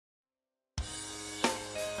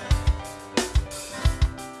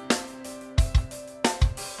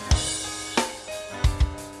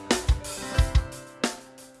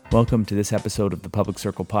Welcome to this episode of the Public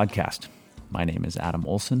Circle podcast. My name is Adam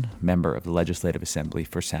Olson, member of the Legislative Assembly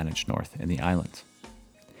for Saanich North and the Islands.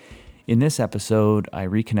 In this episode, I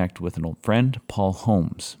reconnect with an old friend, Paul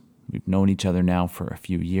Holmes. We've known each other now for a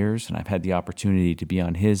few years, and I've had the opportunity to be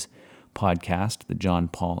on his podcast, The John,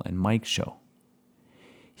 Paul, and Mike Show.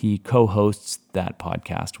 He co-hosts that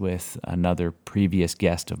podcast with another previous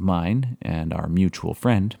guest of mine and our mutual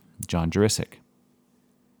friend, John Jurisic.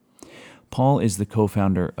 Paul is the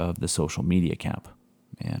co-founder of the Social Media Camp,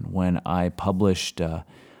 and when I published a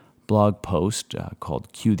blog post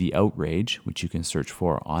called Cue the Outrage, which you can search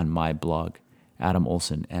for on my blog,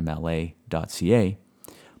 adamolsonmla.ca,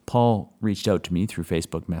 Paul reached out to me through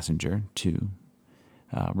Facebook Messenger to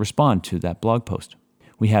respond to that blog post.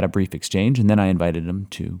 We had a brief exchange, and then I invited him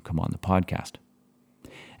to come on the podcast.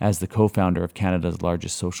 As the co-founder of Canada's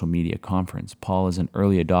largest social media conference, Paul is an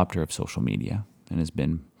early adopter of social media and has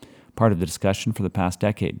been part of the discussion for the past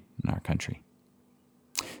decade in our country.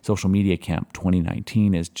 Social Media Camp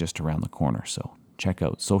 2019 is just around the corner, so check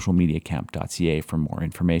out socialmediacamp.ca for more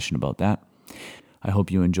information about that. I hope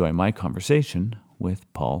you enjoy my conversation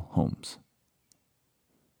with Paul Holmes.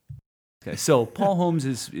 Okay, so Paul Holmes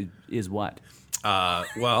is what?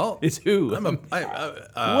 Well, It's who?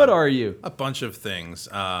 What are you? A bunch of things.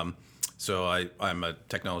 So I'm a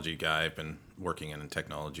technology guy. I've been working in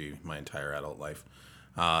technology my entire adult life.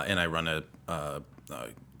 And I run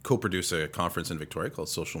co-produce a conference in Victoria called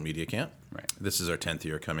Social Media Camp. Right. This is our 10th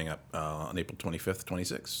year coming up on April 25th,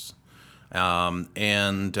 26th.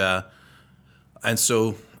 And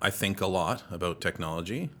so I think a lot about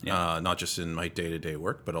technology, not just in my day-to-day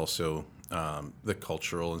work, but also the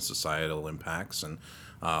cultural and societal impacts. And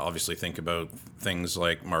obviously think about things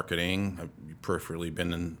like marketing. I've peripherally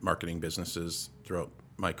been in marketing businesses throughout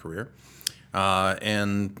my career.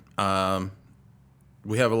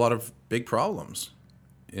 We have a lot of big problems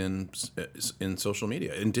in social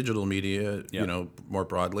media, in digital media, more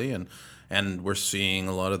broadly, and we're seeing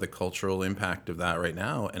a lot of the cultural impact of that right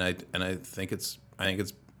now. And I think it's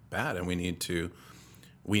bad, and we need to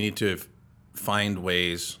find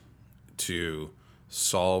ways to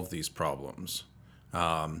solve these problems.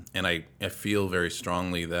 And I feel very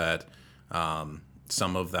strongly that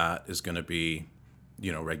some of that is going to be,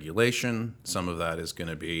 regulation. Some of that is going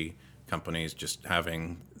to be companies just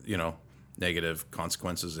having, negative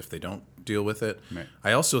consequences if they don't deal with it. Right.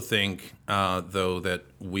 I also think, though, that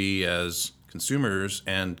we as consumers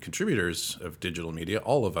and contributors of digital media,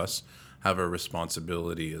 all of us, have a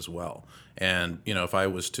responsibility as well. And, if I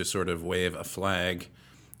was to sort of wave a flag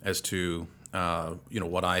as to,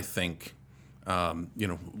 what I think,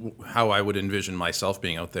 how I would envision myself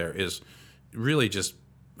being out there is really just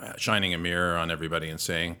shining a mirror on everybody and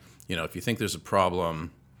saying, if you think there's a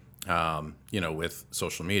problem, with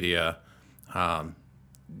social media,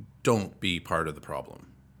 don't be part of the problem.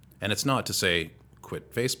 And it's not to say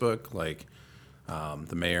quit Facebook like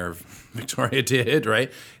the mayor of Victoria did,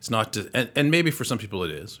 right? It's not to, and maybe for some people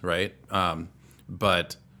it is, right?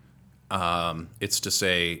 But it's to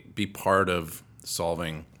say be part of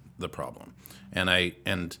solving the problem.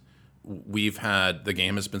 And we've had, the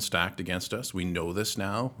game has been stacked against us. We know this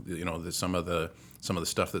now. Some of the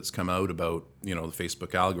stuff that's come out about, the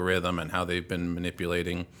Facebook algorithm and how they've been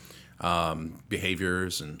manipulating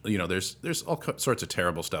behaviors, and there's all sorts of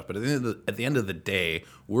terrible stuff. But at the end of the day,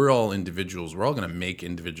 we're all individuals. We're all going to make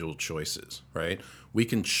individual choices, right? We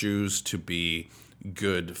can choose to be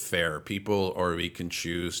good, fair people, or we can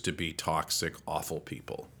choose to be toxic, awful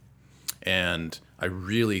people. And I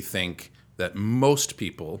really think that most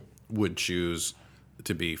people would choose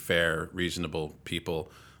to be fair, reasonable people.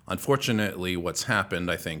 Unfortunately, what's happened,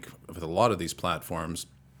 I think, with a lot of these platforms,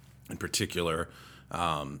 in particular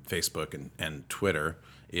Facebook and Twitter,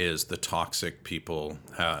 is the toxic people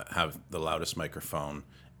have the loudest microphone,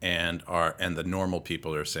 and the normal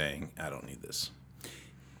people are saying, I don't need this.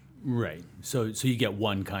 Right. So you get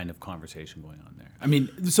one kind of conversation going on there. I mean,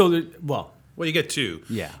 Well, you get two.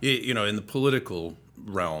 Yeah. In the political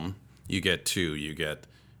realm, you get two. You get,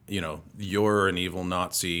 you're an evil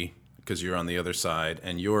Nazi because you're on the other side,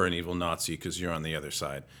 and you're an evil Nazi because you're on the other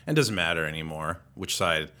side. And it doesn't matter anymore which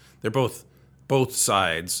side. They're both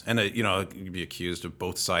sides. And, you'd be accused of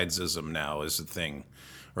both sidesism now is a thing,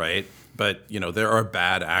 right? But, there are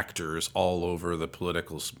bad actors all over the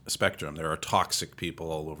political spectrum. There are toxic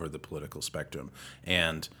people all over the political spectrum.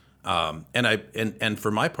 And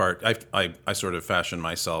for my part, I sort of fashion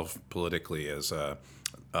myself politically as a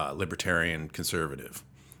libertarian conservative.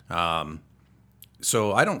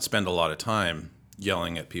 So I don't spend a lot of time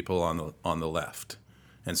yelling at people on the left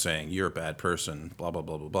and saying, you're a bad person, blah, blah,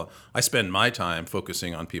 blah, blah, blah. I spend my time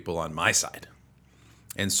focusing on people on my side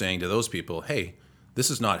and saying to those people, hey, this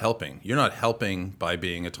is not helping. You're not helping by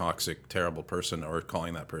being a toxic, terrible person or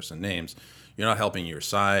calling that person names. You're not helping your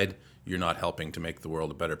side. You're not helping to make the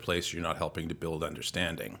world a better place. You're not helping to build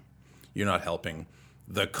understanding. You're not helping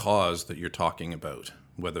the cause that you're talking about,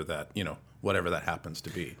 whether that, whatever that happens to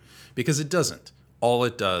be. Because it doesn't. All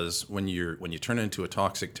it does when you turn into a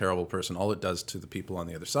toxic, terrible person, all it does to the people on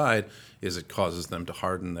the other side is it causes them to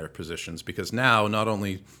harden their positions, because now not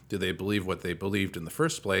only do they believe what they believed in the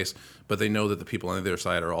first place, but they know that the people on the other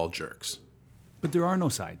side are all jerks. But there are no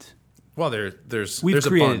sides. Well, there's Created,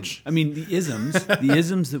 a bunch. I mean, the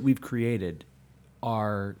isms that we've created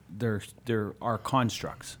are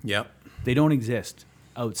constructs. Yep. They don't exist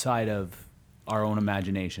outside of our own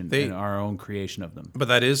imagination and our own creation of them. But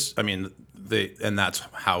that is, and that's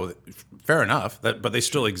how, fair enough, but they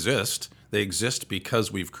still exist. They exist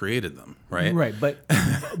because we've created them, right? Right, but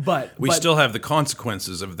we still have the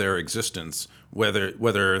consequences of their existence, whether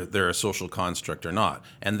they're a social construct or not.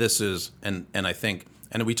 And this is, and I think,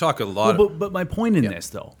 and we talk a lot. But my point in this,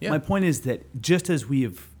 though, my point is that just as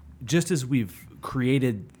we've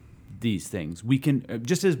created these things, we can,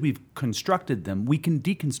 just as we've constructed them, we can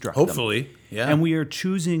deconstruct them. Hopefully, yeah. And we are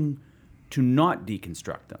choosing to not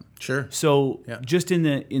deconstruct them. Sure. So just in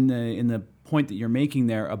the point that you're making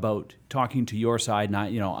there about talking to your side,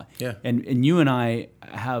 not and you and I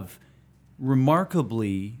have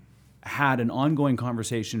remarkably had an ongoing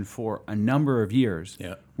conversation for a number of years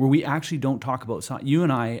where we actually don't talk about science. You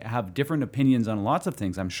and I have different opinions on lots of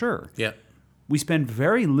things, I'm sure. Yeah. We spend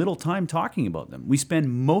very little time talking about them. We spend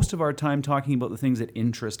most of our time talking about the things that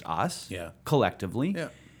interest us collectively. Yeah.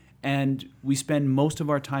 And we spend most of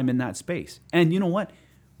our time in that space. And you know what?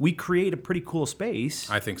 We create a pretty cool space.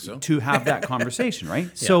 I think so. To have that conversation, right?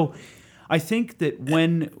 Yeah. So I think that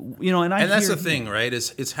when, and that's the thing, right?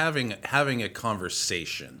 Is having a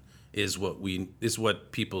conversation is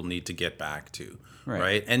what people need to get back to.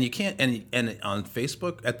 Right. And you can't, and on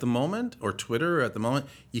Facebook at the moment, or Twitter at the moment,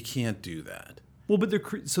 you can't do that. Well, but they've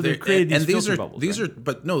created these filter bubbles.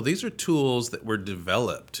 These are tools that were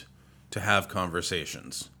developed to have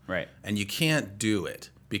conversations. Right. And you can't do it,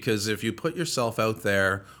 because if you put yourself out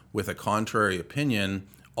there with a contrary opinion,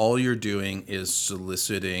 all you're doing is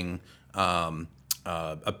soliciting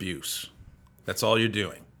abuse. That's all you're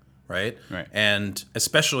doing, right? Right. And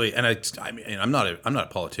especially, and I'm not a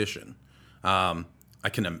politician. I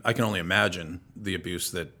can only imagine the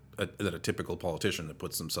abuse that a typical politician that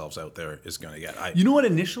puts themselves out there is going to get. You know what?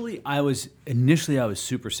 Initially, I was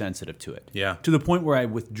super sensitive to it. Yeah. To the point where I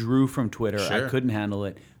withdrew from Twitter. Sure. I couldn't handle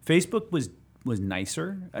it. Facebook was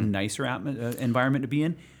nicer, a nicer environment to be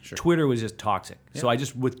in. Sure. Twitter was just toxic. Yeah. So I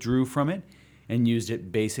just withdrew from it and used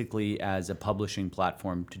it basically as a publishing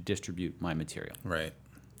platform to distribute my material. Right.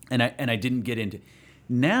 And I didn't get into.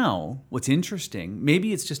 Now, what's interesting,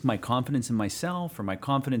 maybe it's just my confidence in myself or my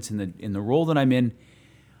confidence in the role that I'm in.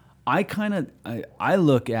 I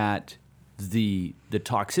look at the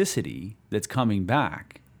toxicity that's coming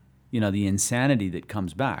back, the insanity that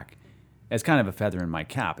comes back, as kind of a feather in my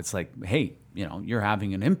cap. It's like, hey, you're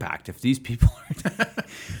having an impact if these people are.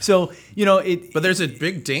 So, it. But there's a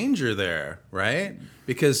big danger there, right?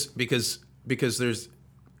 Because there's.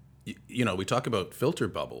 We talk about filter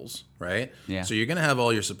bubbles, right? Yeah. So you're going to have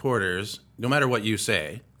all your supporters, no matter what you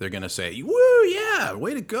say, they're going to say, woo, yeah,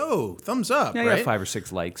 way to go, thumbs up, yeah, right? You have 5 or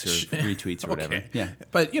 6 likes or retweets or whatever. Okay. Yeah.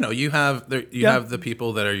 But, you have the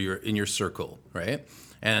people that are in your circle, right?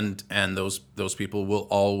 And those people will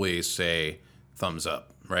always say thumbs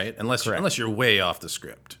up, right? Unless you're way off the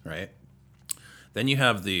script, right? Then you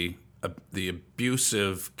have the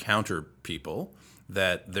abusive counter people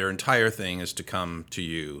that their entire thing is to come to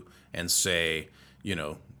you and say,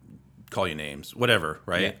 call you names, whatever,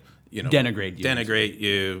 right? Yeah. Denigrate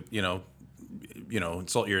you,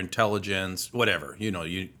 insult your intelligence, whatever.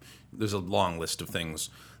 There's a long list of things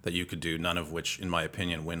that you could do, none of which, in my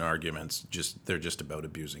opinion, win arguments. They're just about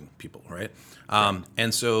abusing people, right?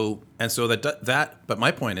 And so that. But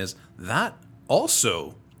my point is that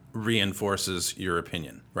also reinforces your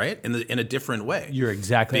opinion, right? In a different way. You're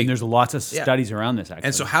exactly. And there's lots of studies around this, actually.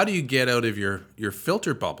 And so how do you get out of your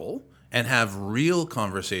filter bubble and have real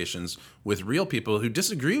conversations with real people who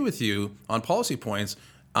disagree with you on policy points?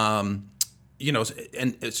 And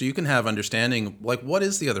so you can have understanding, like, what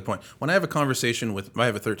is the other point? When I have a conversation I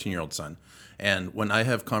have a 13-year-old son, and when I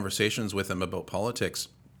have conversations with him about politics,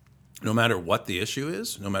 no matter what the issue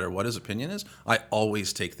is, no matter what his opinion is, I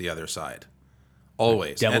always take the other side.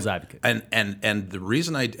 Always. Devil's advocate. And the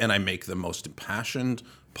reason I make the most impassioned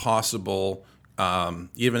possible,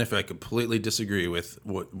 even if I completely disagree with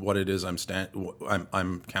what it is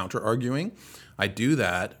I'm counter arguing, I do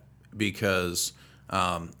that because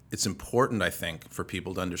it's important, I think, for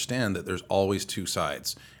people to understand that there's always two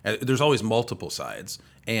sides. There's always multiple sides.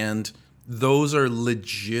 And those are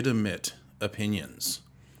legitimate opinions.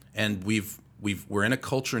 And we're in a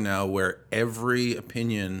culture now where every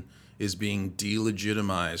opinion is being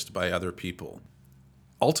delegitimized by other people.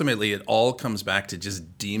 Ultimately, it all comes back to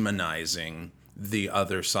just demonizing the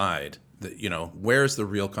other side. Where's the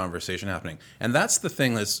real conversation happening? And that's the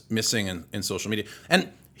thing that's missing in social media.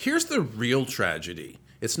 And here's the real tragedy.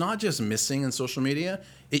 It's not just missing in social media.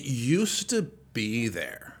 It used to be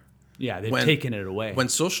there. Yeah, they've taken it away. When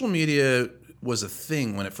social media was a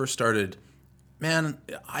thing, when it first started, man,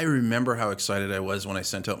 I remember how excited I was when I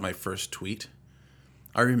sent out my first tweet.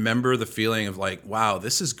 I remember the feeling of like, wow,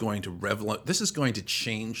 this is going to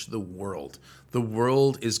change the world. The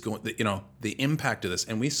world is going, the impact of this.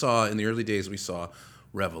 And in the early days, we saw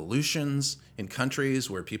revolutions in countries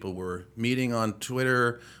where people were meeting on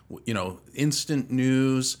Twitter, instant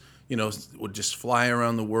news, would just fly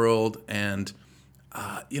around the world. And,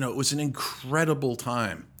 it was an incredible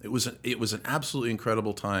time. It was an absolutely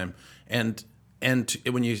incredible time. And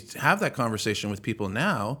when you have that conversation with people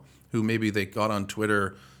now, who maybe they got on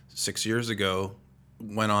Twitter 6 years ago,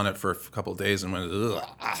 went on it for a couple of days and went,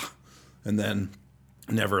 ugh, and then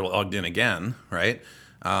never logged in again, right?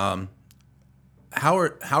 How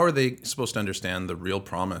are they supposed to understand the real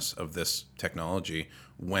promise of this technology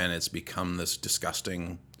when it's become this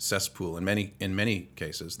disgusting cesspool in many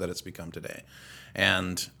cases that it's become today?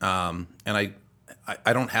 And I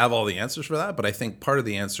don't have all the answers for that, but I think part of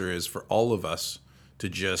the answer is for all of us to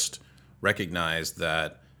just recognize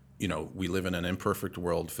that we live in an imperfect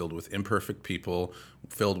world filled with imperfect people,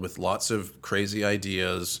 filled with lots of crazy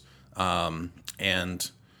ideas,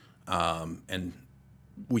 and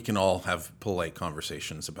we can all have polite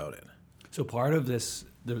conversations about it. So part of this,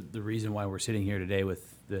 the reason why we're sitting here today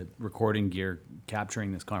with the recording gear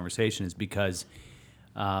capturing this conversation is because,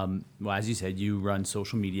 as you said, you run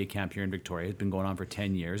Social Media Camp here in Victoria. It's been going on for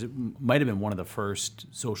 10 years. It might have been one of the first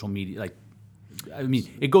social media,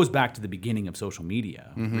 it goes back to the beginning of social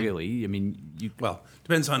media, really. Well,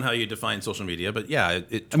 depends on how you define social media, but yeah,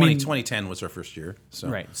 2010 was our first year. So.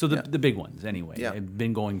 Right. So the big ones, anyway. Yeah. Have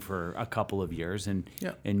been going for a couple of years, and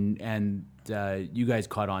you guys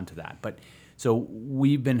caught on to that. But so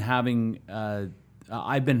we've been having. Let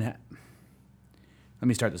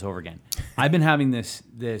me start this over again. I've been having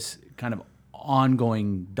this kind of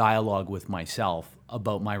ongoing dialogue with myself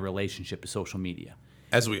about my relationship to social media.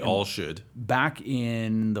 As we all should. Back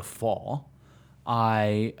in the fall,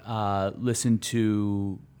 I listened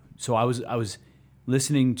to. So I was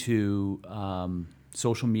listening to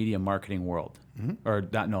Social Media Marketing World, or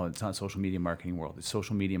that. No, it's not Social Media Marketing World. It's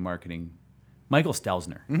Social Media Marketing. Michael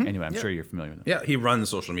Stelzner. Anyway, I'm sure you're familiar with him. Yeah, he runs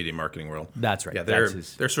Social Media Marketing World. That's right. Yeah,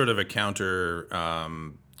 they're sort of a counter.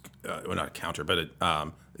 Well, not a counter, but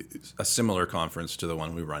a similar conference to the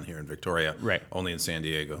one we run here in Victoria, right? Only in San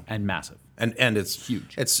Diego, and massive, and it's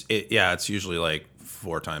huge. It's usually like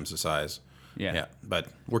 4 times the size. Yeah, but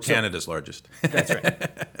we're Canada's largest. That's right.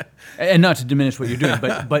 And not to diminish what you're doing,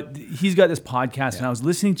 but he's got this podcast, and I was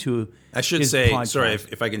listening to. I should say, podcast. Sorry,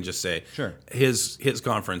 if I can just say, sure. His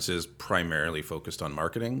conference is primarily focused on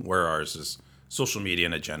marketing, where ours is social media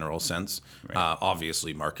in a general sense. Right.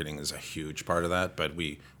 Obviously, marketing is a huge part of that, but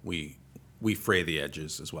we fray the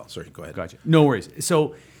edges as well. Sorry, go ahead. Gotcha. No worries.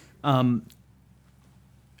 So, I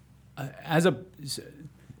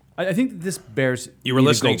think this bears. You were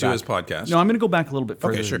listening to his podcast. No, I'm going to go back a little bit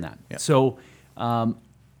further than that. Yeah. So,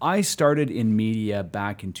 I started in media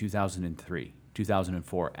back in 2003,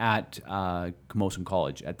 2004 at Camosun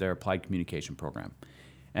College at their applied communication program.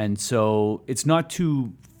 And so it's not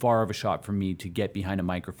too far of a shot for me to get behind a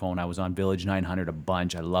microphone. I was on Village 900 a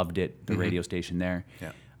bunch. I loved it, the radio station there.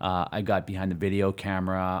 Yeah. I got behind the video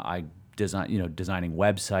camera. I designing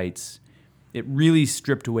websites. It really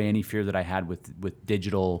stripped away any fear that I had with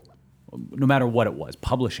digital, no matter what it was,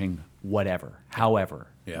 publishing, whatever. However,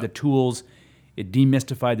 the tools, it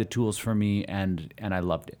demystified the tools for me, and I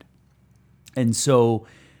loved it. And so,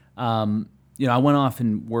 I went off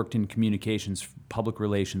and worked in communications, public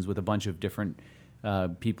relations with a bunch of different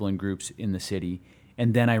people and groups in the city,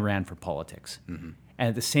 and then I ran for politics. Mm-hmm. And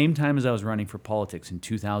at the same time as I was running for politics in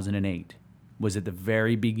 2008 was at the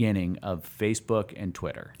very beginning of Facebook and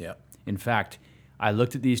Twitter. Yeah. In fact, I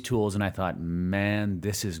looked at these tools and I thought, man,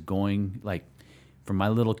 this is going like for my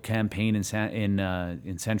little campaign in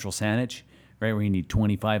Central Saanich, right, where you need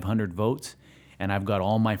 2,500 votes. And I've got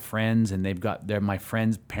all my friends, and they're my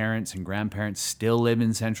friends' parents and grandparents still live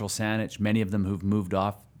in Central Saanich. Many of them who've moved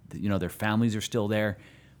off, their families are still there.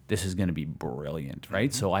 This is going to be brilliant, right?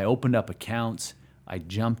 Mm-hmm. So I opened up accounts. I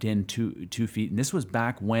jumped in 2 feet, and this was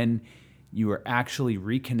back when you were actually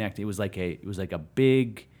reconnected. It was like a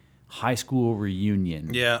big high school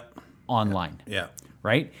reunion. Yeah. Online. Yeah.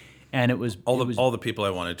 Right? And it was all the people I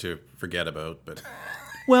wanted to forget about, but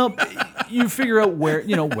well, you figure out where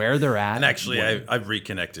they're at. and actually I've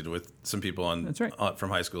reconnected with some people That's right. From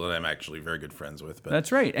high school that I'm actually very good friends with. But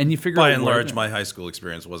That's right. And you figure by out and where large, they're- my high school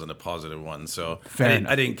experience wasn't a positive one, so Fair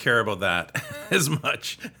I didn't care about that as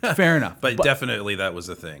much. Fair enough. But definitely that was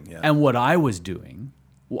the thing. Yeah. And what I was doing,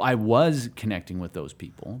 I was connecting with those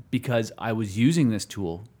people because I was using this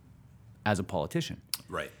tool as a politician.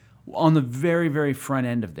 Right. On the very, very front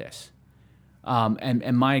end of this.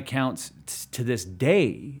 And my accounts to this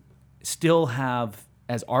day still have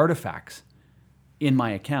as artifacts in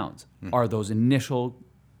my accounts are those initial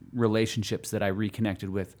relationships that I reconnected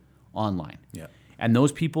with online. Yeah. And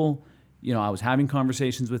those people, I was having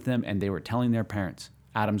conversations with them and they were telling their parents,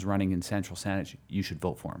 Adam's running in Central Saanich, you should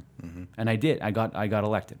vote for him. Mm-hmm. And I did. I got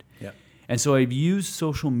elected. Yeah. And so I've used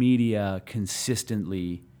social media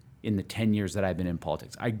consistently in the 10 years that I've been in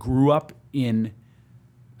politics. I grew up in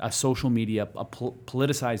a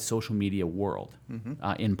politicized social media world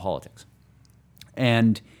in politics.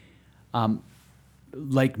 And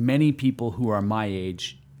like many people who are my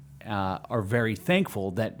age, are very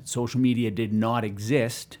thankful that social media did not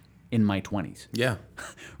exist in my 20s. Yeah.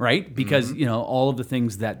 Right? Because, all of the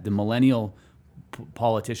things that the millennial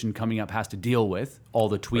politician coming up has to deal with, all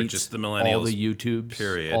the tweets, just the millennials, all the YouTubes,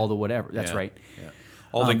 period. all the whatever. That's Yeah. right. Yeah.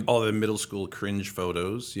 All the middle school cringe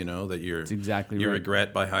photos, that you right.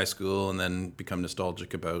 regret by high school and then become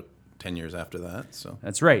nostalgic about 10 years after that. So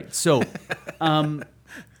That's right. So,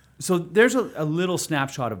 so there's a little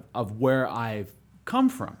snapshot of where I've come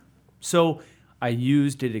from. So I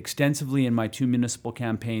used it extensively in my 2 municipal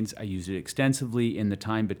campaigns. I used it extensively in the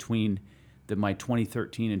time between my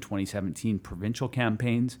 2013 and 2017 provincial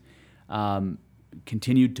campaigns.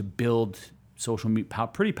 Continued to build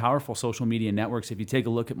pretty powerful social media networks. If you take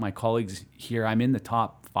a look at my colleagues here, I'm in the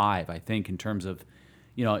top 5, I think, in terms of,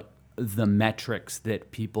 the metrics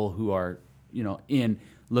that people who are, in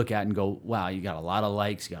look at and go, wow, you got a lot of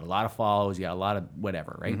likes, you got a lot of follows, you got a lot of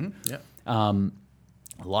whatever, right? Mm-hmm. Yeah.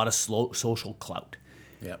 A lot of social clout.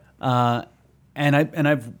 Yeah. And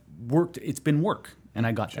I've worked. It's been work, and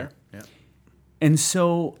I got there. Yeah. And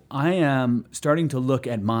so I am starting to look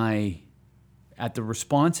at the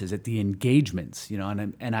responses, at the engagements,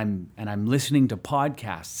 and I'm listening to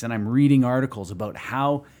podcasts and I'm reading articles about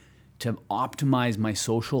how to optimize my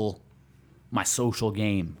social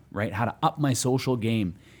game, right? How to up my social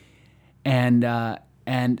game, and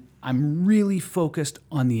I'm really focused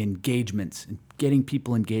on the engagements and getting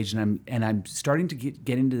people engaged, and I'm starting to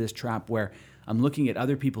get into this trap where I'm looking at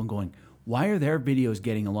other people and going, why are their videos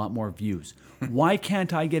getting a lot more views? Why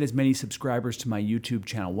can't I get as many subscribers to my YouTube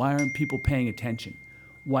channel? Why aren't people paying attention?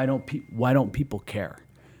 Why don't people care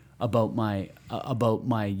about my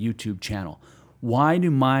YouTube channel? Why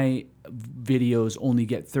do my videos only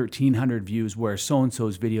get 1,300 views where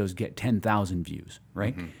so-and-so's videos get 10,000 views,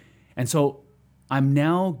 right? Mm-hmm. And so I'm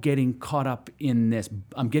now getting caught up in this.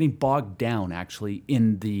 I'm getting bogged down, actually,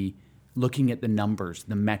 in the looking at the numbers,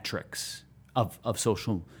 the metrics of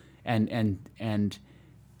social. And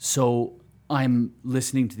so I'm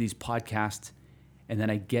listening to these podcasts, and then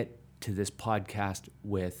I get to this podcast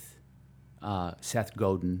with Seth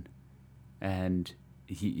Godin, and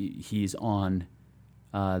he's on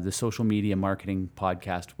the social media marketing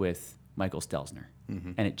podcast with Michael Stelzner,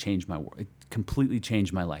 and it changed it completely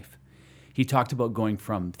changed my life. He talked about going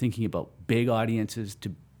from thinking about big audiences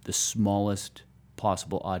to the smallest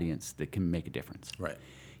possible audience that can make a difference. Right.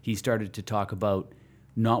 He started to talk about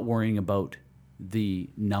not worrying about the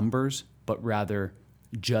numbers, but rather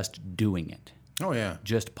just doing it. Oh yeah.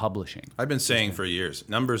 Just publishing. I've been saying for years,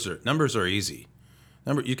 numbers are easy.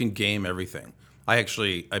 You can game everything. I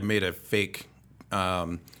made a fake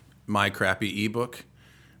My Crappy ebook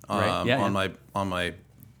on my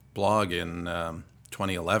blog in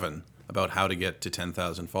 2011 about how to get to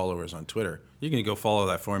 10,000 followers on Twitter. You can go follow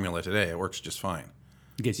that formula today. It works just fine.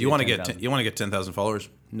 You want to get 10,000 followers?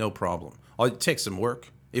 No problem. It takes some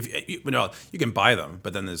work. You can buy them,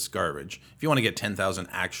 but then there's garbage. If you want to get 10,000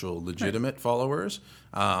 actual legitimate followers,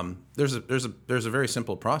 there's a very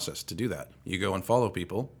simple process to do that. You go and follow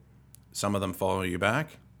people. Some of them follow you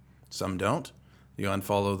back. Some don't. You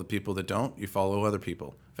unfollow the people that don't. You follow other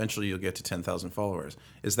people. Eventually, you'll get to 10,000 followers.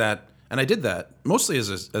 And I did that mostly as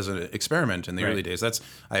an experiment in the early days.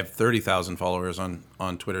 I have 30,000 followers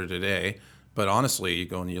on Twitter today. But honestly, you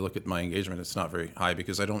go and you look at my engagement; it's not very high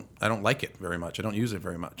because I don't like it very much. I don't use it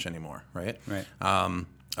very much anymore, right? Right.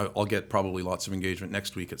 I'll get probably lots of engagement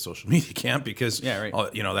next week at Social Media Camp because Yeah, right.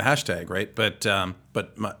 the hashtag, right?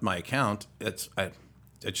 But my account, I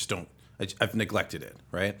just don't. I've neglected it,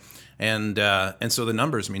 right? And so the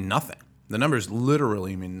numbers mean nothing. The numbers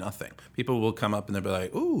literally mean nothing. People will come up and they'll be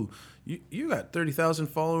like, "Ooh, you got 30,000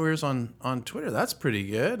 followers on Twitter. That's pretty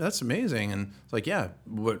good. That's amazing." And it's like, yeah,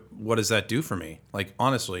 what does that do for me? Like,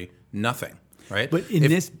 honestly, nothing, right? But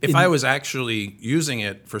if I was actually using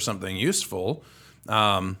it for something useful,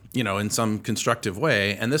 in some constructive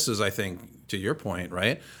way, and this is, I think, to your point,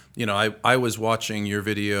 right? I was watching your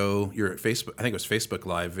video, your Facebook, I think it was Facebook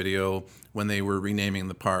Live video when they were renaming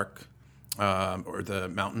the park or the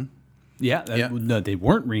mountain. No, they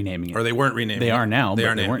weren't renaming it. Or they weren't renaming it. They are now, They but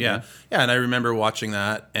are they named, weren't. yeah. Yeah, and I remember watching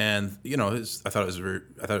that, and I thought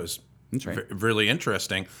it was That's right. really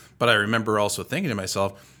interesting. But I remember also thinking to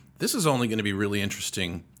myself, this is only going to be really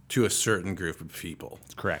interesting to a certain group of people.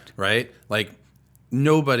 Correct. Right? Like,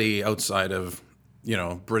 nobody outside of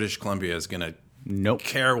British Columbia is going to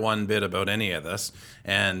care one bit about any of this,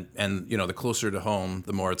 and the closer to home,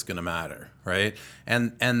 the more it's going to matter, right?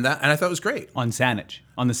 And I thought it was great On Saanich,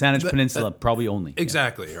 on the Saanich Peninsula, probably only.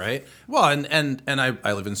 exactly, right? Well, and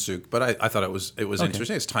I live in Souk, but I thought it was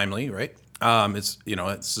interesting. It's timely, right? It's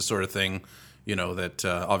it's the sort of thing that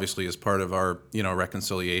obviously is part of our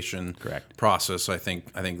reconciliation Correct. process. I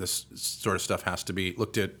think this sort of stuff has to be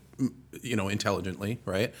looked at intelligently,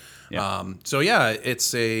 right? Yeah. So yeah,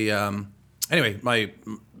 it's a anyway.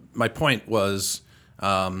 My point was,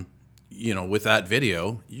 with that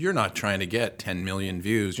video, you're not trying to get 10 million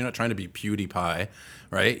views. You're not trying to be PewDiePie,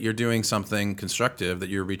 right? You're doing something constructive that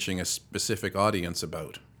you're reaching a specific audience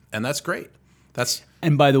about, and that's great.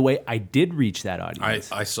 And by the way, I did reach that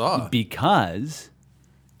audience. I saw because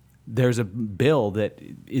there's a bill that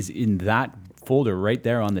is in that folder right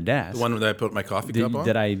there on the desk. the one that I put my coffee cup on.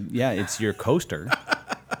 It's your coaster.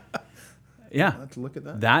 Yeah. Let's look at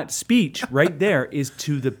that. That speech right there is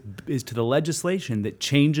to the legislation that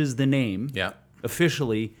changes the name Yeah.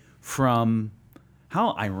 officially from.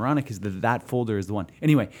 How ironic is that folder is the one.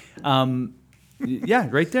 Anyway, yeah,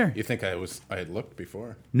 right there. You think I had looked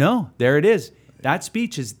before? No, there it is. That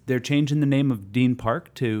speech is they're changing the name of Dean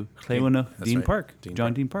Park to Claywana Dean right. Park, Dean John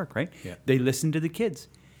Park. Dean Park, right? Yeah. They listened to the kids.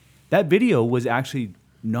 That video was actually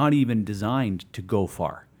not even designed to go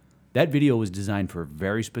far. That video was designed for a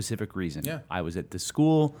very specific reason. Yeah. I was at the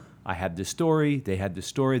school. I had the story. They had the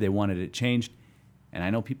story. They wanted it changed. And I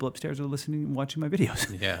know people upstairs are listening and watching my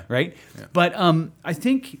videos. Yeah. Right? Yeah. But I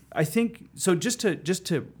think so. Just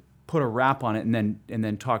to put a wrap on it, and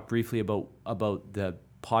then talk briefly about the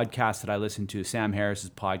podcast that I listened to, Sam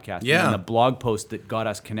Harris's podcast, Yeah. and the blog post that got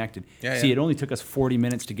us connected. Yeah, See, yeah. it only took us 40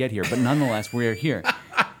 minutes to get here, but nonetheless, we're here.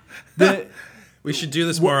 We should do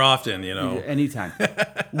this more often, Anytime.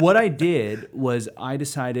 What I did was I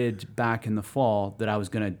decided back in the fall that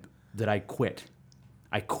I quit.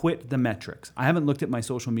 I quit the metrics. I haven't looked at my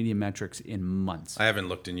social media metrics in months. I haven't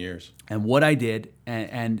looked in years. And what I did,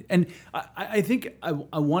 and I think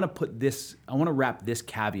I want to put this, I want to wrap this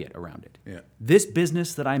caveat around it. Yeah. This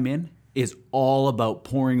business that I'm in is all about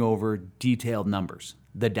poring over detailed numbers,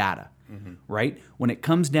 the data, right? When it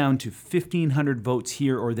comes down to 1,500 votes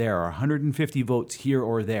here or there, or 150 votes here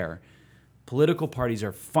or there, political parties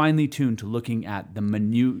are finely tuned to looking at the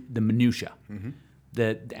minutia.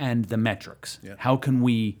 And the metrics. Yeah. How can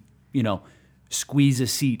we, squeeze a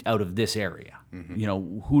seat out of this area?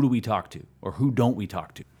 Who do we talk to or who don't we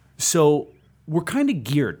talk to? So we're kind of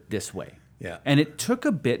geared this way. Yeah. And it took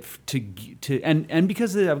a bit and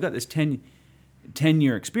because I've got this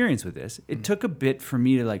 10-year experience with this, it took a bit for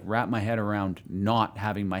me to wrap my head around not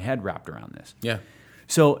having my head wrapped around this. Yeah.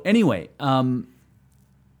 So anyway,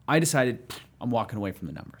 I decided I'm walking away from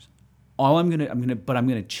the numbers. I'm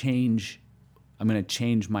gonna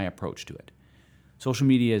change my approach to it. Social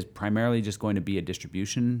media is primarily just going to be a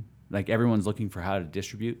distribution. Like everyone's looking for how to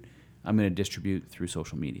distribute. I'm going to distribute through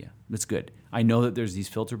social media. That's good. I know that there's these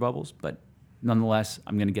filter bubbles, but nonetheless,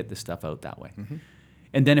 I'm going to get this stuff out that way.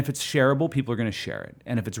 And then if it's shareable, people are going to share it.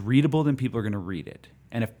 And if it's readable, then people are going to read it.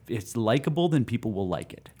 And if it's likable, then people will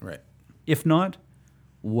like it. Right. If not,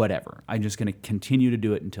 whatever. I'm just going to continue to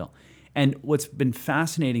do it until. And what's been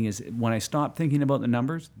fascinating is when I stopped thinking about the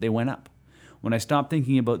numbers, they went up. When I stopped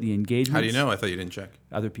thinking about the engagement, How do you know? I thought you didn't check.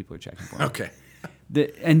 other people are checking for me. Okay.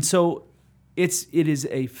 And so it's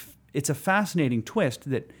a fascinating twist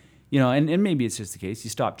that, and maybe it's just the case.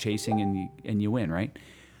 You stop chasing and you win, right?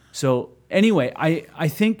 So anyway, I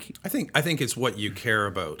think I think it's what you care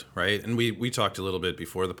about, right? And we talked a little bit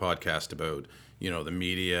before the podcast about, the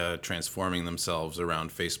media transforming themselves around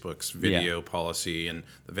Facebook's video policy, and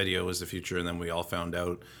the video is the future. And then we all found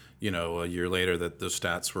out, a year later that those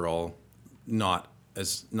stats were all not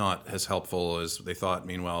as helpful as they thought.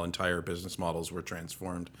 Meanwhile, entire business models were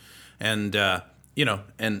transformed. And,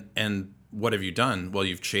 and what have you done? Well,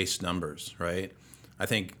 you've chased numbers, right? I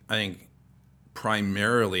think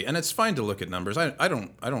primarily, and it's fine to look at numbers. I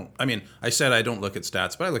said I don't look at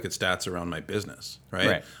stats, but I look at stats around my business,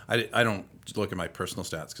 right? I don't look at my personal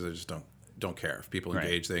stats because I just don't care. If people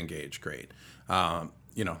engage, they engage, great.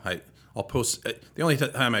 I'll post. The only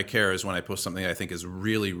time I care is when I post something I think is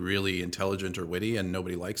really, really intelligent or witty, and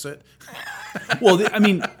nobody likes it. Well,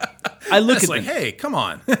 I look it's at like, hey, come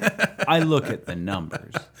on. I look at the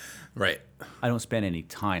numbers. Right. I don't spend any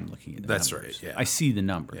time looking at the numbers. That's right. Yeah. I see the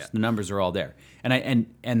numbers. Yeah. The numbers are all there, and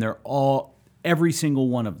they're all, every single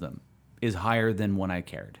one of them is higher than when I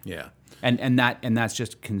cared. Yeah. And that's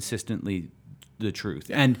just consistently the truth.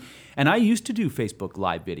 Yeah. And I used to do Facebook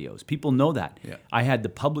Live videos. People know that. Yeah. I had the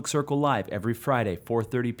Public Circle Live every Friday,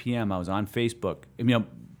 4:30 p.m. I was on Facebook.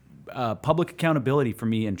 Public accountability for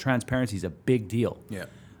me and transparency is a big deal. Yeah.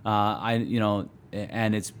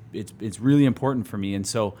 And it's really important for me. And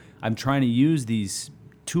so I'm trying to use these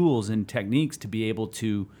tools and techniques to be able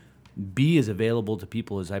to be as available to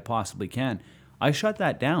people as I possibly can. I shut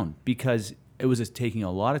that down because it was just taking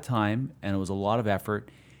a lot of time and it was a lot of effort.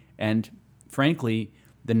 And frankly,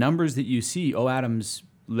 the numbers that you see, Adam's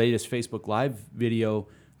latest Facebook Live video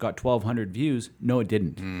got 1,200 views. No, it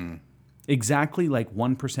didn't. Exactly like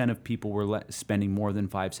 1% of people were spending more than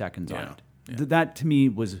 5 seconds on it. Yeah. That to me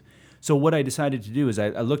was... So what I decided to do is I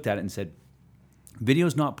looked at it and said,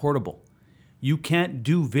 video's not portable. You can't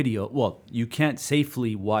do video. Well, you can't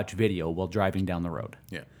safely watch video while driving down the road.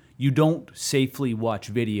 Yeah. You don't safely watch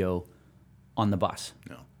video on the bus.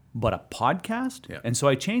 No. But a podcast? Yeah. And so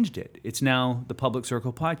I changed it. It's now the Public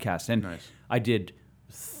Circle Podcast. And nice. I did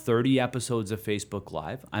 30 episodes of Facebook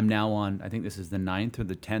Live. I'm now on, I think this is the 9th or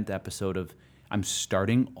the 10th episode of, I'm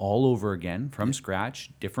starting all over again from scratch,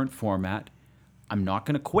 different format. I'm not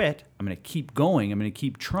going to quit. I'm going to keep going. I'm going to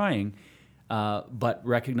keep trying, but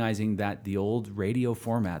recognizing that the old radio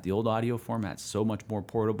format, the old audio format's so much more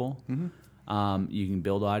portable. Mm-hmm. You can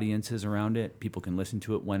build audiences around it. People can listen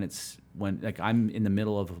to it when like I'm in the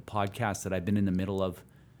middle of a podcast that I've been in the middle of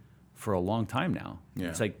for a long time now. Yeah.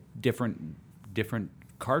 It's like different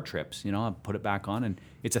car trips. I put it back on, and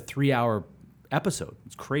it's a 3-hour episode.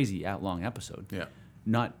 It's crazy long episode. Yeah.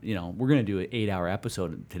 Not, we're going to do an 8-hour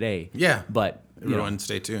episode today. Yeah. But everyone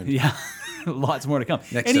stay tuned. Yeah. Lots more to come.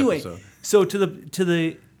 Next anyway, episode. So to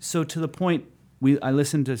the point, I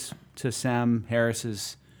listened to Sam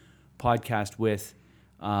Harris's podcast with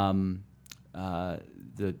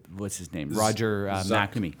what's his name? Roger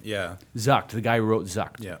McNamee. Yeah. Zucked, the guy who wrote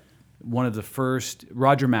Zucked. Yeah. One of the first,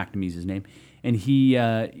 Roger McNamee's his name, and he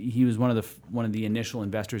was one of the initial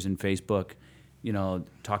investors in Facebook.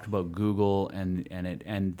 Talked about Google and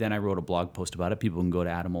then I wrote a blog post about it. People can go to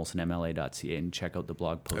adamolsonmla.ca and check out the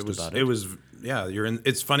blog post about it. It was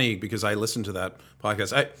it's funny because I listened to that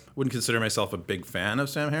podcast. I wouldn't consider myself a big fan of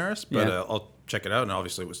Sam Harris, but I'll check it out. And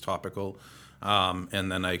obviously it was topical.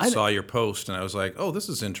 And then I saw your post and I was like, oh, this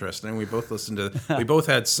is interesting. We both we both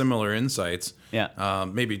had similar insights. Yeah.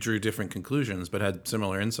 Maybe drew different conclusions, but had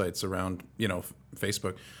similar insights around,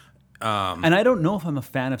 Facebook. And I don't know if I'm a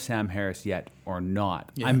fan of Sam Harris yet or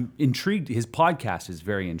not. Yeah. I'm intrigued. His podcast is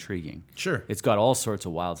very intriguing. Sure. It's got all sorts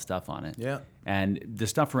of wild stuff on it. Yeah. And the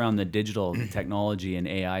stuff around the digital technology and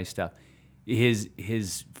AI stuff,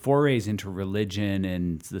 his forays into religion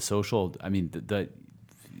and the social,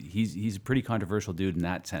 he's a pretty controversial dude in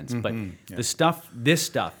that sense. But this stuff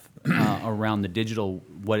around the digital,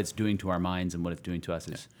 what it's doing to our minds and what it's doing to us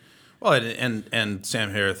is... Well, and Sam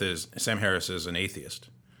Harris is an atheist.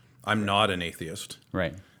 I'm not an atheist.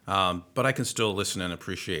 Right. But I can still listen and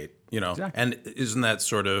appreciate, Exactly. And isn't that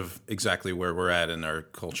sort of exactly where we're at in our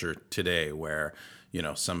culture today, where,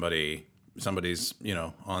 somebody's,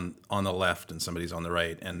 on the left and somebody's on the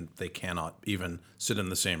right, and they cannot even sit in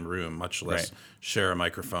the same room, much less share a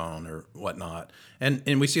microphone or whatnot. And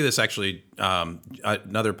we see this actually,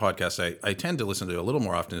 another podcast I tend to listen to a little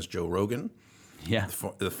more often is Joe Rogan. Yeah.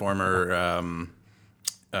 The former...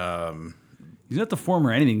 He's not the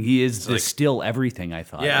former anything. He is still everything, I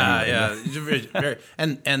thought. Yeah, anyway. yeah. Very, very,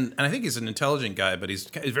 and I think he's an intelligent guy, but he's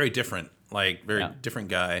very different. Different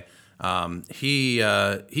guy.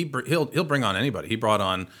 He'll bring on anybody. He brought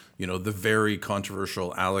on the very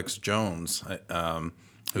controversial Alex Jones.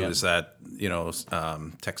 who is that,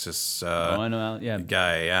 Texas I know. Yeah.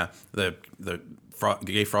 guy, yeah, the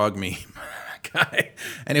gay frog meme guy.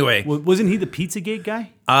 Anyway, Wasn't he the Pizzagate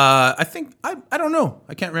guy? I think I don't know.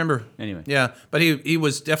 I can't remember. Anyway. Yeah, but he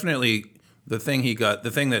was definitely the thing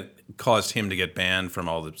that caused him to get banned from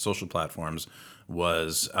all the social platforms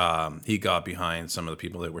was he got behind some of the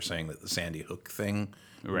people that were saying that the Sandy Hook thing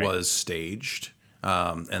was staged,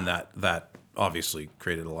 and that obviously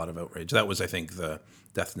created a lot of outrage. That was, I think, the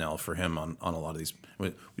death knell for him on a lot of these.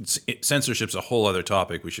 Censorship's a whole other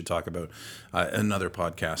topic we should talk about another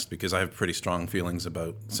podcast, because I have pretty strong feelings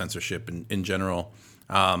about censorship in general.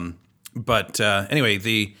 But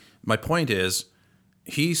anyway, my point is,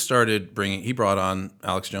 he brought on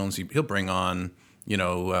Alex Jones. He'll bring on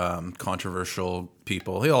controversial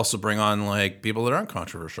people. He'll also bring on like people that aren't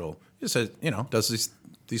controversial. He says does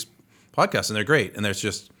these podcasts, and they're great. And it's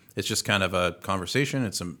just kind of a conversation.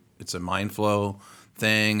 It's a mind flow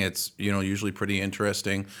thing. It's usually pretty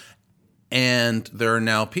interesting. And there are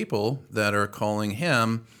now people that are calling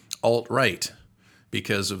him alt-right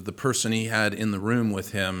because of the person he had in the room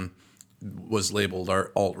with him was labeled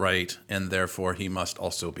alt-right, and therefore he must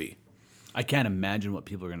also be. I can't imagine what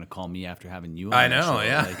people are going to call me after having you on I the know, show.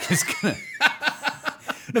 yeah. Like, it's gonna...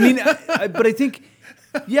 I mean, but I think,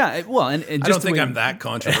 yeah, well, and just I don't think I'm that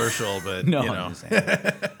controversial, but no, I'm just saying.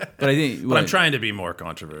 But I think, but I'm trying to be more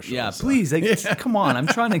controversial. Yeah, so. please, come on, I'm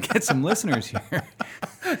trying to get some listeners here.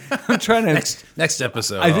 I'm trying to next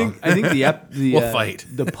episode. I think the we'll fight.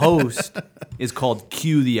 The post is called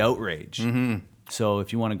 "Cue the Outrage." Mm-hmm. So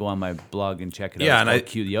if you want to go on my blog and check it out, it's called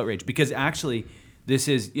 "Cue the Outrage," because actually, this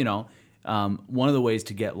is one of the ways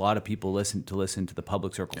to get a lot of people to listen to the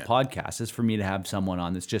Public Circle podcast is for me to have someone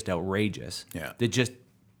on that's just outrageous, that just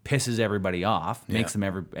pisses everybody off, makes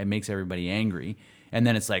everybody angry, and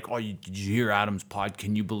then it's like, oh, did you hear Adam's pod?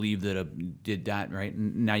 Can you believe that did that, right?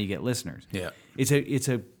 And now you get listeners. Yeah, it's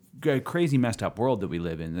a crazy messed up world that we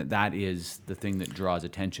live in. That is the thing that draws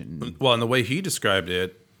attention. Well, and the way he described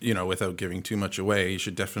it, without giving too much away, you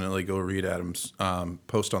should definitely go read Adam's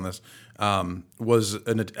post on this. Was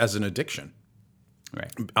as an addiction.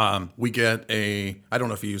 Right. We get I don't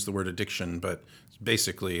know if he used the word addiction, but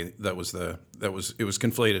basically it was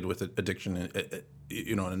conflated with addiction,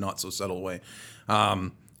 in a not so subtle way.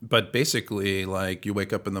 But basically, like, you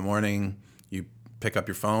wake up in the morning, you pick up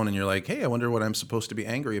your phone, and you're like, hey, I wonder what I'm supposed to be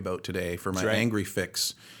angry about today for my angry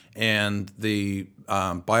fix. And the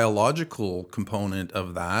biological component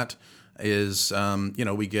of that is,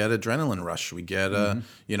 we get adrenaline rush. We get and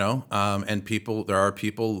there are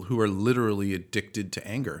people who are literally addicted to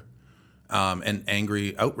anger, and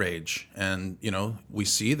angry outrage. And, we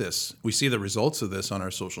see the results of this on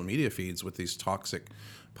our social media feeds with these toxic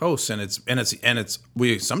posts. And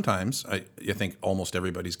we sometimes, I think almost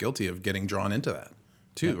everybody's guilty of getting drawn into that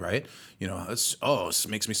too, right? This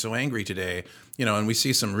makes me so angry today. And we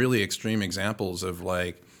see some really extreme examples of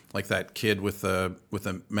like that kid with a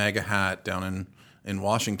MAGA hat down in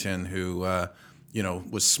Washington who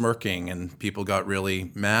was smirking, and people got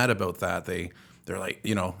really mad about that. They're like,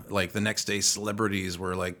 like the next day celebrities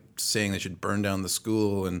were like saying they should burn down the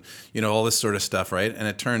school and all this sort of stuff, right? And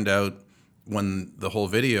it turned out when the whole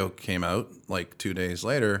video came out like 2 days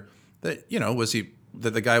later that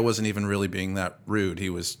that the guy wasn't even really being that rude. He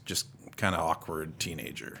was just kind of awkward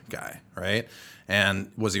teenager guy, right?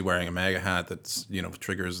 And was he wearing a MAGA hat that's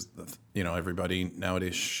triggers everybody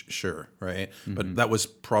nowadays? Sure, right? Mm-hmm. But that was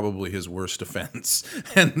probably his worst offense.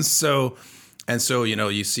 and so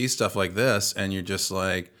you see stuff like this, and you're just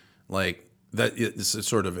like that. It's a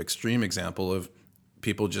sort of extreme example of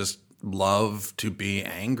people just love to be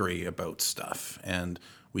angry about stuff, and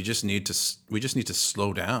we just need to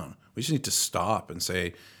slow down. We just need to stop and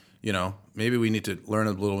say, maybe we need to learn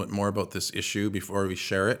a little bit more about this issue before we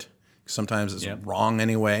share it. Sometimes it's wrong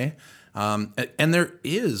anyway. And there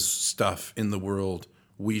is stuff in the world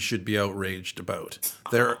we should be outraged about.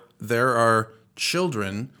 There are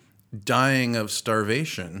children dying of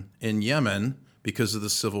starvation in Yemen because of the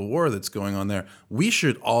civil war that's going on there. We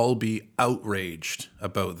should all be outraged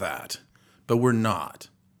about that, but we're not.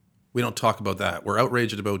 We don't talk about that. We're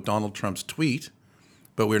outraged about Donald Trump's tweet,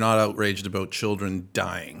 but we're not outraged about children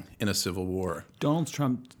dying in a civil war. Donald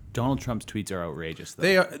Trump's tweets are outrageous, though.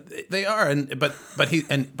 They are,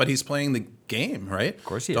 but he's playing the game, right? Of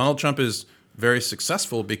course he is. Donald Trump is very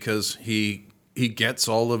successful because he gets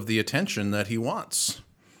all of the attention that he wants.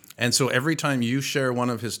 And so every time you share one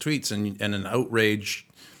of his tweets and an outraged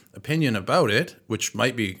opinion about it, which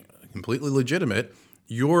might be completely legitimate,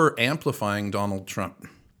 you're amplifying Donald Trump.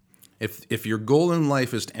 If your goal in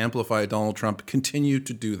life is to amplify Donald Trump, continue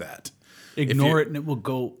to do that. Ignore it and it will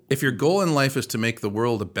go. If your goal in life is to make the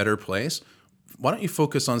world a better place, why don't you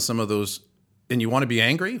focus on some of those, and you want to be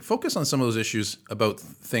angry, focus on some of those issues about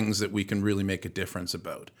things that we can really make a difference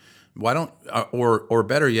about. Why don't, or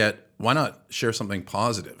better yet, why not share something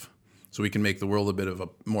positive so we can make the world a bit of a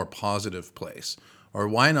more positive place? Or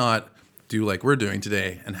why not do like we're doing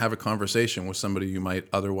today and have a conversation with somebody you might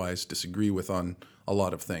otherwise disagree with on a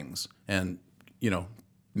lot of things and,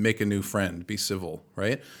 make a new friend, be civil,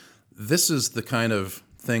 right? This is the kind of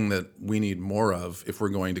thing that we need more of if we're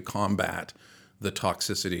going to combat the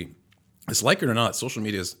toxicity. It's like it or not, social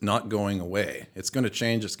media is not going away. It's going to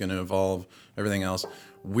change. It's going to evolve, everything else.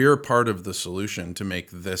 We're part of the solution to make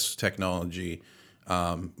this technology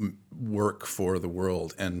work for the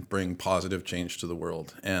world and bring positive change to the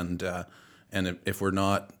world. And if we're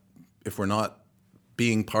not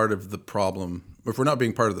being part of the problem, if we're not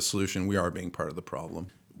being part of the solution, we are being part of the problem.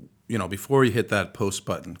 Before you hit that post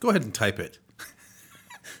button, go ahead and type it.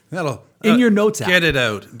 That'll in your notes app. Get it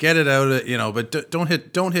out. But don't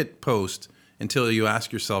hit post until you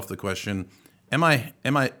ask yourself the question: Am I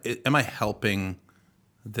helping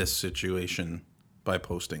this situation by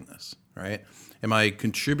posting this? Right? Am I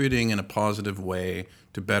contributing in a positive way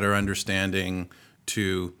to better understanding?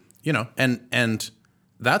 And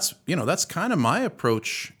that's kind of my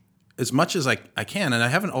approach as much as I can. And I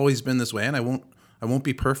haven't always been this way, and I won't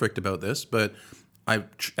be perfect about this, but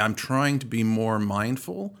I'm trying to be more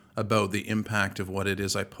mindful about the impact of what it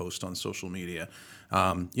is I post on social media.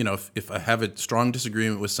 If I have a strong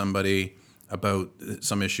disagreement with somebody about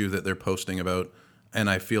some issue that they're posting about, and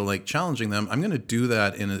I feel like challenging them, I'm going to do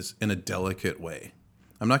that in a delicate way.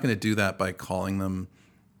 I'm not going to do that by calling them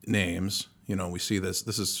names. We see this.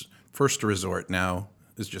 This is first resort now,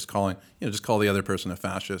 is just calling, just call the other person a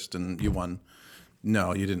fascist and you won.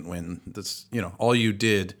 No, you didn't win. That's, all you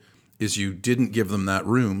did is you didn't give them that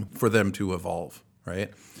room for them to evolve,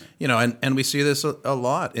 right? And we see this a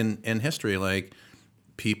lot in history. Like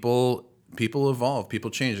people evolve,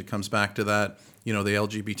 people change. It comes back to that, the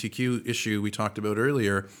LGBTQ issue we talked about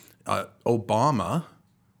earlier. Obama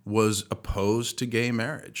was opposed to gay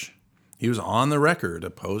marriage. He was on the record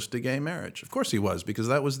opposed to gay marriage. Of course he was, because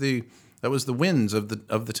that was the winds of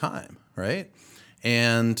the time, right?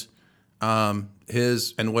 And when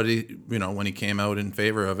he came out in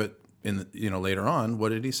favor of it later on, what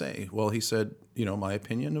did he say? Well, he said, my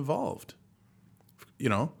opinion evolved.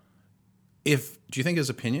 Do you think his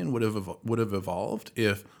opinion would have evolved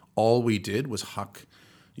if all we did was huck,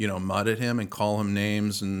 mud at him and call him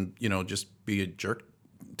names and, just be a jerk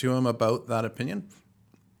to him about that opinion?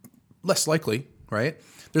 Less likely, right?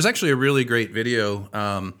 There's actually a really great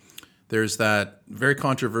video. There's that very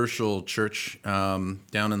controversial church down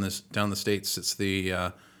the States. It's the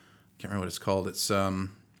can't remember what it's called. It's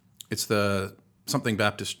the something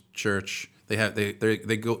Baptist church.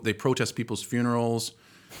 They protest people's funerals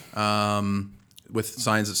with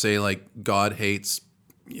signs that say like God hates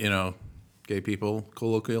gay people,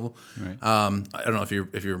 colloquial. Right. I don't know if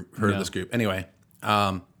you've heard of this group. Anyway,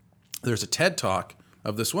 there's a TED Talk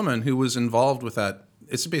of this woman who was involved with that.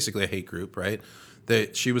 It's basically a hate group, right?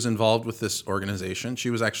 She was involved with this organization. She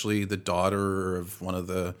was actually the daughter of one of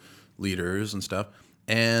the leaders and stuff.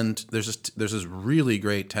 And there's this really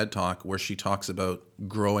great TED Talk where she talks about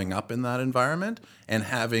growing up in that environment and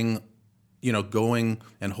having, going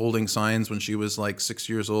and holding signs when she was like 6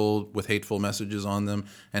 years old with hateful messages on them,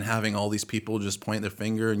 and having all these people just point their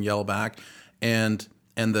finger and yell back. And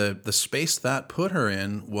the space that put her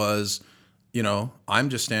in was, I'm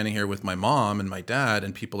just standing here with my mom and my dad,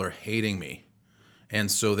 and people are hating me. And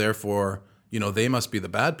so therefore, they must be the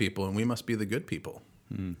bad people and we must be the good people,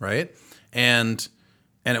 right? And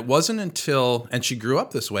it wasn't until, and she grew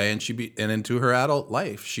up this way, and and into her adult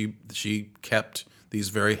life, she kept these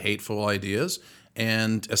very hateful ideas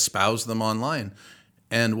and espoused them online.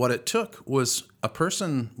 And what it took was a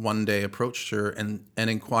person one day approached her and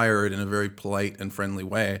inquired in a very polite and friendly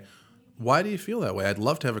way, why do you feel that way? I'd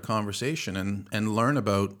love to have a conversation and learn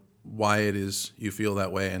about why it is you feel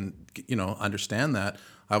that way, and understand that.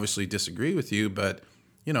 I obviously disagree with you, but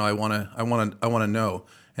I want to know.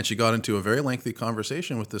 And she got into a very lengthy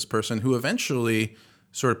conversation with this person who eventually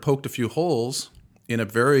sort of poked a few holes in a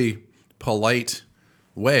very polite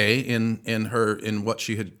way in what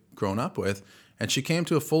she had grown up with, and she came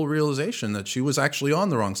to a full realization that she was actually on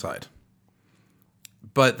the wrong side.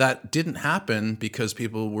 But that didn't happen because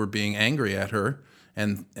people were being angry at her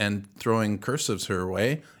and throwing cursives her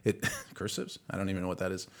way. Cursives? I don't even know what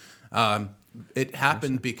that is. It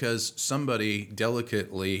happened because somebody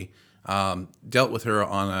delicately dealt with her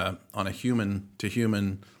on a human to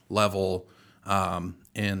human level,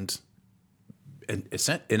 and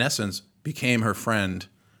in essence became her friend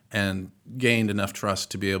and gained enough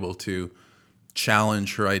trust to be able to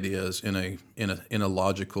challenge her ideas in a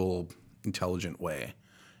logical, intelligent way.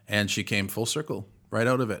 And she came full circle right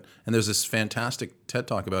out of it. And there's this fantastic TED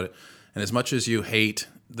Talk about it. And as much as you hate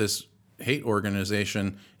this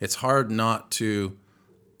organization, it's hard not to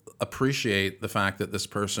appreciate the fact that this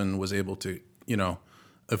person was able to,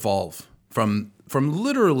 evolve from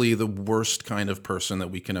literally the worst kind of person that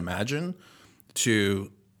we can imagine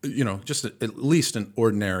to, just at least an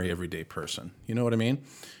ordinary everyday person. You know what I mean?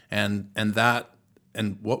 And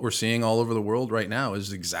what we're seeing all over the world right now is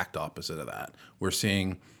the exact opposite of that. We're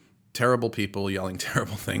seeing terrible people yelling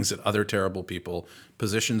terrible things at other terrible people.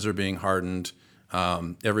 Positions are being hardened.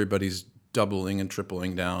 Everybody's doubling and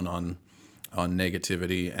tripling down on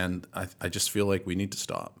negativity, and I just feel like we need to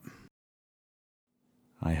stop.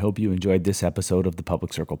 I hope you enjoyed this episode of the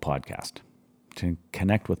Public Circle podcast. To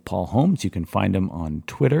connect with Paul Holmes, you can find him on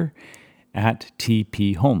Twitter at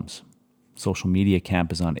TP Holmes. Social Media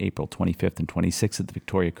Camp is on April 25th and 26th at the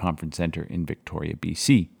Victoria Conference Centre in Victoria,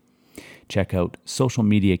 BC. Check out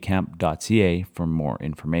socialmediacamp.ca for more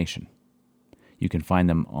information. You can find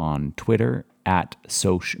them on Twitter at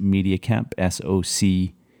SocMediaCamp,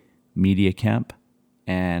 SOC Media Camp,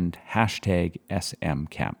 and hashtag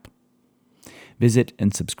SMCamp. Visit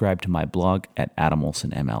and subscribe to my blog at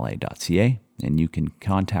adamolsonmla.ca, and you can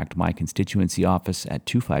contact my constituency office at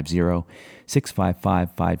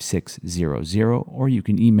 250-655-5600, or you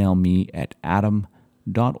can email me at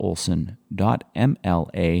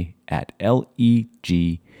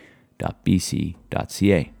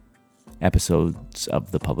adam.olson.mla@leg.bc.ca. Episodes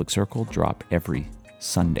of The Public Circle drop every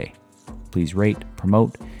Sunday. Please rate,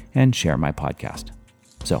 promote, and share my podcast.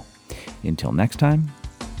 So, until next time,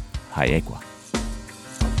 Hayekwa.